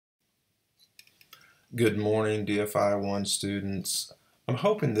Good morning, DFI 1 students. I'm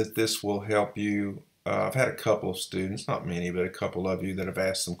hoping that this will help you. I've had a couple of students, not many, but a couple of you that have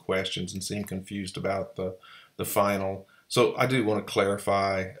asked some questions and seem confused about the final. So I do want to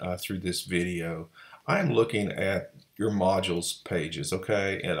clarify through this video. I'm looking at your modules pages,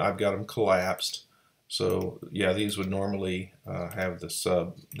 okay, and I've got them collapsed. So yeah, these would normally have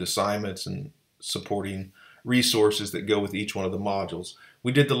the assignments and supporting resources that go with each one of the modules.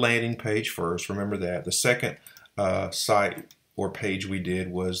 We did the landing page first, remember that. The second site or page we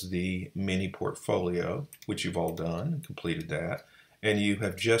did was the mini portfolio, which you've all done and completed that. And you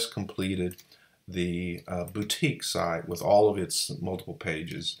have just completed the boutique site with all of its multiple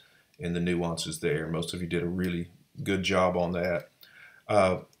pages and the nuances there. Most of you did a really good job on that.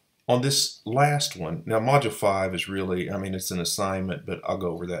 On this last one, now Module 5 is really, it's an assignment, but I'll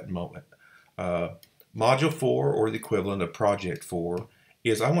go over that in a moment. Module 4, or the equivalent of Project 4,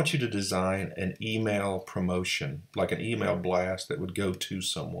 is I want you to design an email promotion, like an email blast that would go to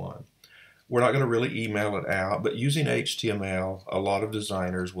someone. We're not going to really email it out, but using HTML, a lot of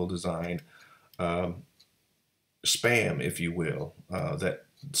designers will design spam, if you will, that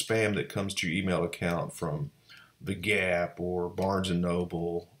spam that comes to your email account from The Gap or Barnes &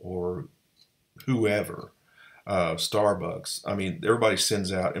 Noble or whoever. Starbucks. Everybody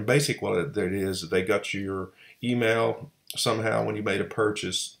sends out, and basically what it is, they got your email somehow when you made a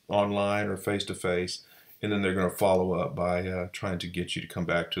purchase online or face-to-face, and then they're going to follow up by trying to get you to come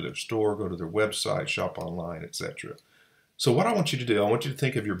back to their store, go to their website, shop online, etc. So what I want you to do, I want you to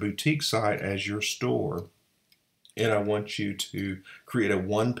think of your boutique site as your store, and I want you to create a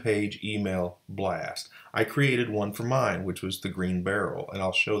one-page email blast. I created one for mine, which was the green barrel, and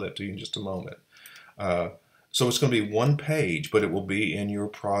I'll show that to you in just a moment. So it's going to be one page, but it will be in your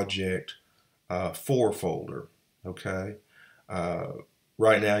Project 4 folder, okay?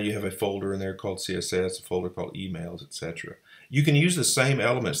 Right now you have a folder in there called CSS, a folder called emails, etc. You can use the same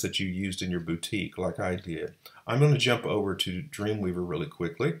elements that you used in your boutique like I did. I'm going to jump over to Dreamweaver really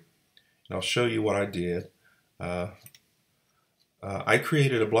quickly, and I'll show you what I did. I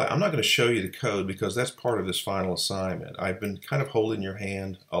created I'm not going to show you the code because that's part of this final assignment. I've been kind of holding your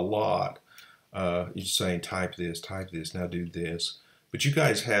hand a lot. You're saying type this, now do this. But you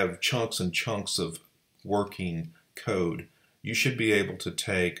guys have chunks and chunks of working code. You should be able to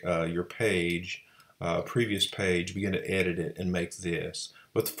take your page, previous page, begin to edit it and make this.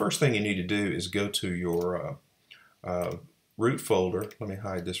 But the first thing you need to do is go to your root folder. Let me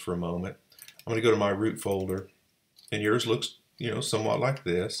hide this for a moment. I'm going to go to my root folder, and yours looks, somewhat like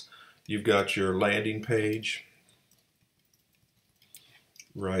this. You've got your landing page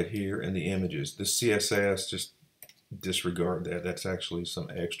right here and the images. The CSS, just disregard that. That's actually some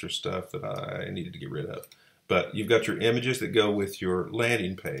extra stuff that I needed to get rid of. But you've got your images that go with your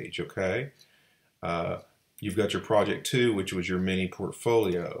landing page, okay? You've got your Project 2, which was your mini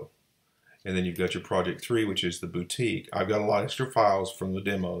portfolio. And then you've got your Project 3, which is the boutique. I've got a lot of extra files from the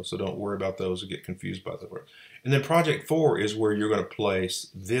demo, so don't worry about those or get confused by the word. And then Project 4 is where you're going to place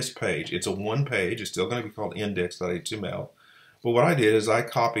this page. It's a one page. It's still going to be called index.html. But what I did is I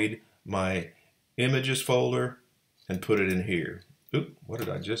copied my images folder and put it in here. Oop, what did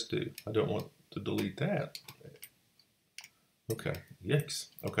I just do? I don't want to delete that. Okay, yikes.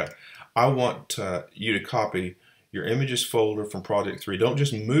 Okay, I want you to copy your images folder from Project 3. Don't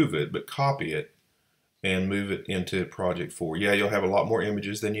just move it, but copy it and move it into Project 4. Yeah, you'll have a lot more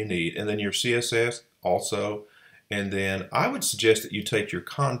images than you need. And then your CSS also. And then I would suggest that you take your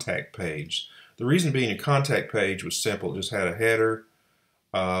contact page. The reason being your contact page was simple. It just had a header,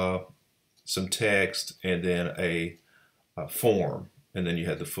 some text, and then a form, and then you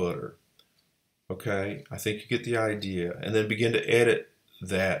had the footer. Okay, I think you get the idea. And then begin to edit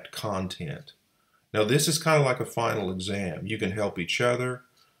that content. Now this is kind of like a final exam. You can help each other.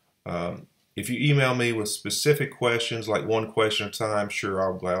 If you email me with specific questions, like one question at a time, sure,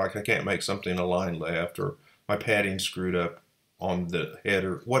 I'll be like I can't make something a line left, or my padding screwed up on the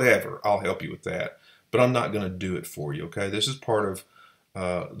header, whatever, I'll help you with that. But I'm not going to do it for you, okay? This is part of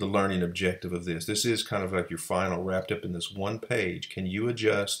the learning objective of this. This is kind of like your final wrapped up in this one page. Can you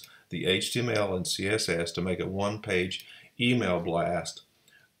adjust the HTML and CSS to make a one-page email blast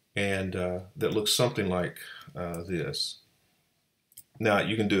and that looks something like this? Now,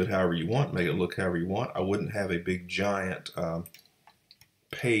 you can do it however you want, make it look however you want. I wouldn't have a big giant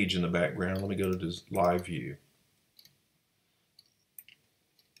page in the background. Let me go to this live view.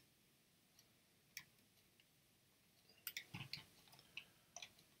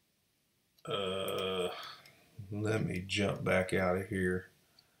 Let me jump back out of here.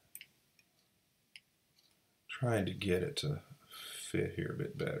 Trying to get it to fit here a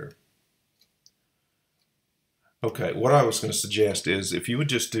bit better. Okay, what I was going to suggest is if you would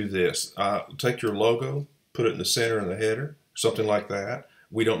just do this, take your logo, put it in the center in the header, something like that.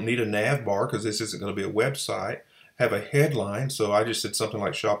 We don't need a nav bar because this isn't going to be a website. Have a headline, so I just said something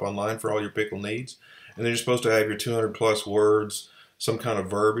like shop online for all your pickle needs. And then you're supposed to have your 200 plus words, some kind of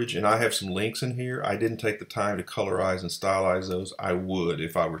verbiage, and I have some links in here. I didn't take the time to colorize and stylize those. I would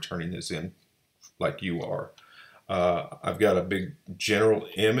if I were turning this in like you are. I've got a big general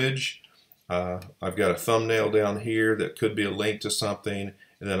image. I've got a thumbnail down here that could be a link to something,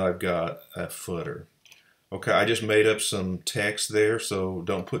 and then I've got a footer. Okay, I just made up some text there, so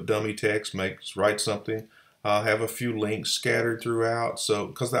don't put dummy text, write something. I'll have a few links scattered throughout, so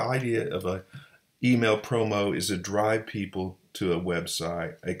because the idea of a email promo is to drive people to a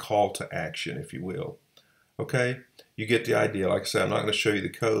website, a call to action, if you will. Okay, you get the idea. Like I said, I'm not going to show you the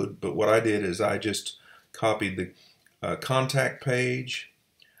code, but what I did is I just copied the contact page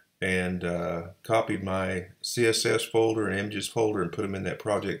and copied my CSS folder and images folder and put them in that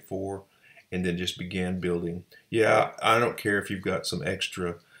project 4, and then just began building. Yeah, I don't care if you've got some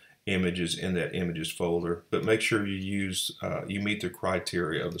extra images in that images folder, but make sure you meet the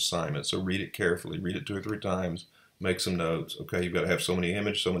criteria of the assignment. So read it carefully, read it 2 or 3 times, make some notes. Okay, you've got to have so many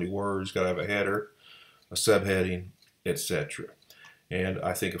images, so many words, got to have a header, a subheading, etc. And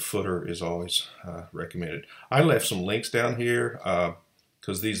I think a footer is always recommended. I left some links down here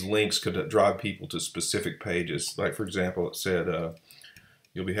because these links could drive people to specific pages. Like for example, it said,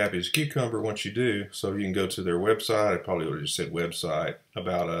 you'll be happy as a cucumber once you do. So you can go to their website. I probably would have just said website,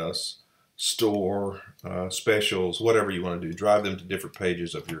 about us, store, specials, whatever you want to do. Drive them to different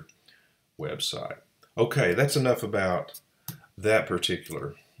pages of your website. Okay, that's enough about that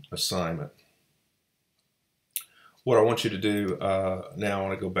particular assignment. What I want you to do now, I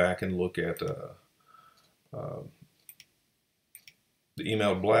want to go back and look at the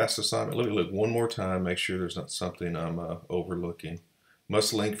email blast assignment. Let me look one more time, make sure there's not something I'm overlooking.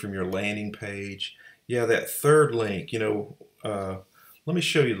 Must link from your landing page. Yeah, that third link, let me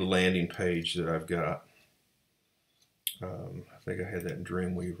show you the landing page that I've got. I think I had that in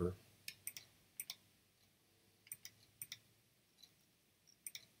Dreamweaver.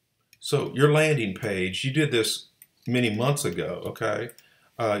 So your landing page, you did this many months ago, okay?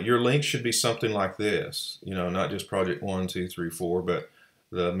 Your link should be something like this, not just project 1, 2, 3, 4, but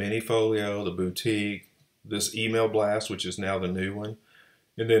the mini folio, the boutique, this email blast, which is now the new one,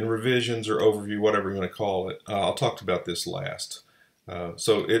 and then revisions or overview, whatever you want to call it. I'll talk about this last.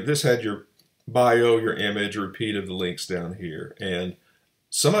 This had your bio, your image, repeat of the links down here, and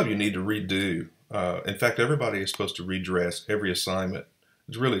some of you need to redo. In fact, everybody is supposed to redress every assignment.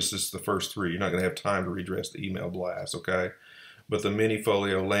 It's just the first 3. You're not going to have time to redress the email blast, okay? But the mini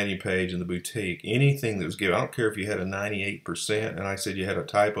folio, landing page, and the boutique, anything that was given, I don't care if you had a 98% and I said you had a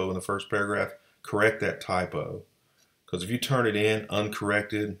typo in the first paragraph, correct that typo. Because if you turn it in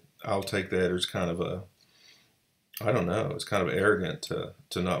uncorrected, I'll take that as kind of I don't know, it's kind of arrogant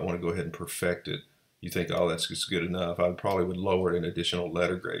to not want to go ahead and perfect it. You think, oh, that's just good enough. I probably would lower it an additional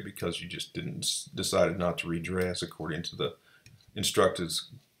letter grade because you just decided not to redress according to the instructions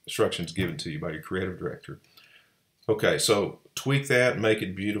given to you by your creative director. Okay, so tweak that, make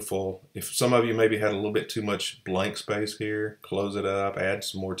it beautiful. If some of you maybe had a little bit too much blank space here, close it up, add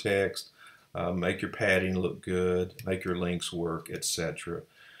some more text, make your padding look good, make your links work, etc.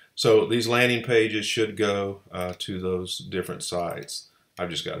 So these landing pages should go to those different sites. I've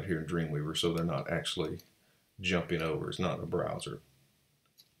just got it here in Dreamweaver, so they're not actually jumping over. It's not in a browser.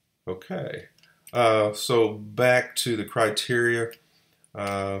 Okay, so back to the criteria.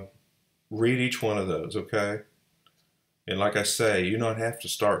 Read each one of those, okay? And like I say, you don't have to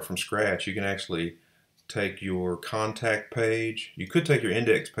start from scratch. You can actually take your contact page. You could take your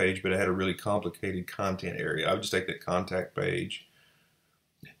index page, but it had a really complicated content area. I would just take that contact page.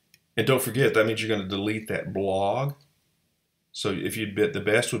 And don't forget, that means you're going to delete that blog. So the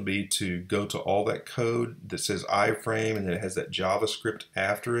best would be to go to all that code that says iframe and then it has that JavaScript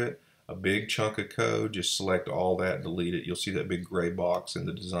after it, a big chunk of code. Just select all that, delete it. You'll see that big gray box in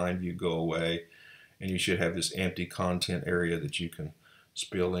the design view go away. And you should have this empty content area that you can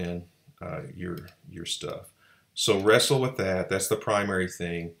spill in your stuff. So wrestle with that. That's the primary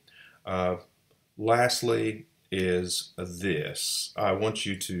thing. Lastly is this. I want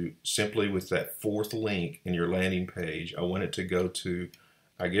you to simply, with that 4th link in your landing page, I want it to go to,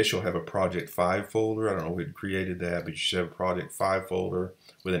 I guess you'll have a project 5 folder. I don't know who created that, but you should have a project 5 folder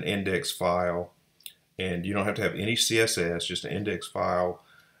with an index file. And you don't have to have any CSS, just an index file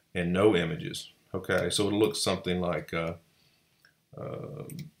and no images. Okay, so it'll look something like,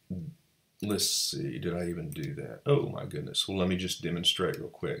 let's see, did I even do that? Oh my goodness, well let me just demonstrate real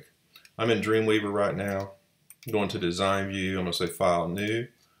quick. I'm in Dreamweaver right now. Going to design view, I'm going to say file new,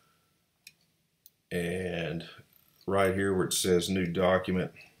 and right here where it says new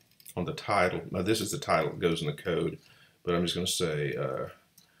document on the title, now this is the title that goes in the code, but I'm just going to say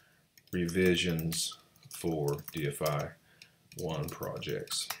revisions for DFI 1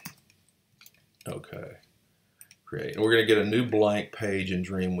 projects. Okay, great. And we're going to get a new blank page in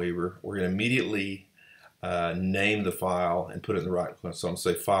Dreamweaver. We're going to immediately name the file and put it in the right place. So I'm going to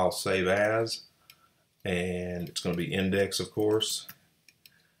say file save as, and it's going to be index, of course,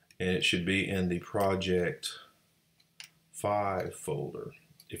 and it should be in the project 5 folder.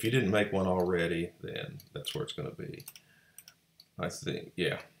 If you didn't make one already, then that's where it's going to be. I think,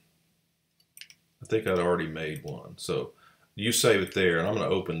 yeah. I think I'd already made one. So you save it there, and I'm going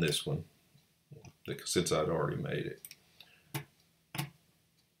to open this one since I'd already made it.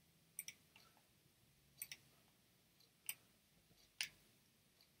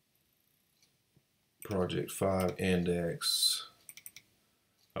 Project 5 index.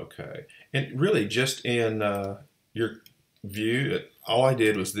 Okay. And really just in your view, all I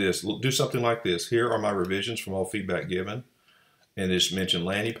did was this. Do something like this. Here are my revisions from all feedback given. And just mention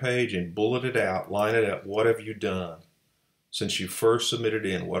landing page and bullet it out, line it up. What have you done? Since you first submitted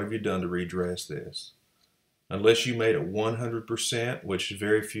in, what have you done to redress this? Unless you made it 100%, which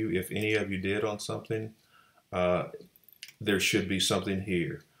very few, if any of you did on something, there should be something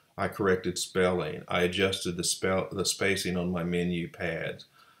here. I corrected spelling. I adjusted the spacing on my menu pads.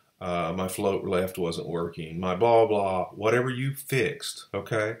 My float left wasn't working. My blah, blah, whatever you fixed,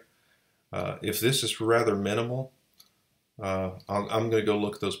 okay? If this is rather minimal, I'm going to go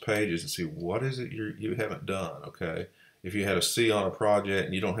look at those pages and see what is it you haven't done, okay? If you had a C on a project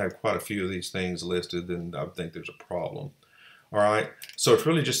and you don't have quite a few of these things listed, then I think there's a problem. All right, so it's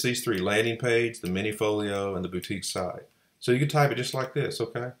really just these 3, landing page, the mini folio, and the boutique site. So you can type it just like this,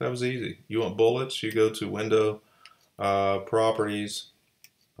 okay? That was easy. You want bullets, you go to Window, Properties.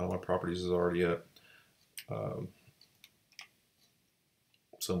 Oh, my Properties is already up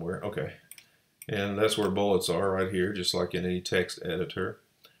somewhere, okay. And that's where bullets are right here, just like in any text editor.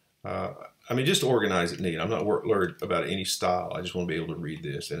 I mean, just organize it neat. I'm not worried about any style. I just want to be able to read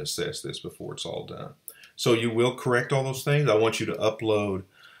this and assess this before it's all done. So you will correct all those things. I want you to upload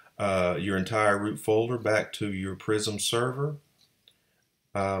your entire root folder back to your Prism server.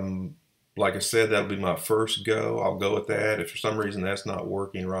 Like I said, that'll be my first go. I'll go with that. If for some reason that's not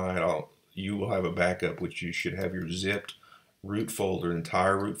working right, you will have a backup, which you should have your zipped root folder,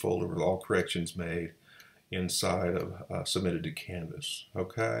 entire root folder with all corrections made inside of submitted to Canvas.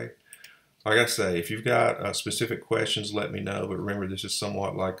 Okay. Like I say, if you've got specific questions, let me know. But remember, this is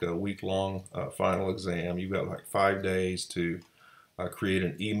somewhat like a week-long final exam. You've got like 5 days to create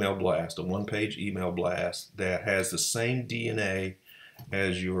an email blast, a 1-page email blast that has the same DNA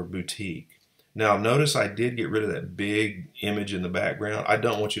as your boutique. Now, notice I did get rid of that big image in the background. I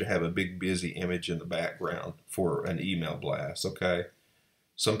don't want you to have a big, busy image in the background for an email blast, okay?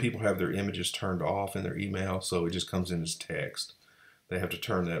 Some people have their images turned off in their email, so it just comes in as text. They have to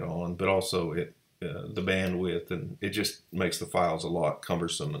turn that on, but also the bandwidth, and it just makes the files a lot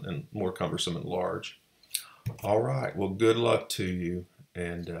cumbersome and more cumbersome and large. All right, well, good luck to you,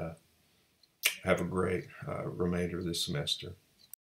 and have a great remainder of this semester.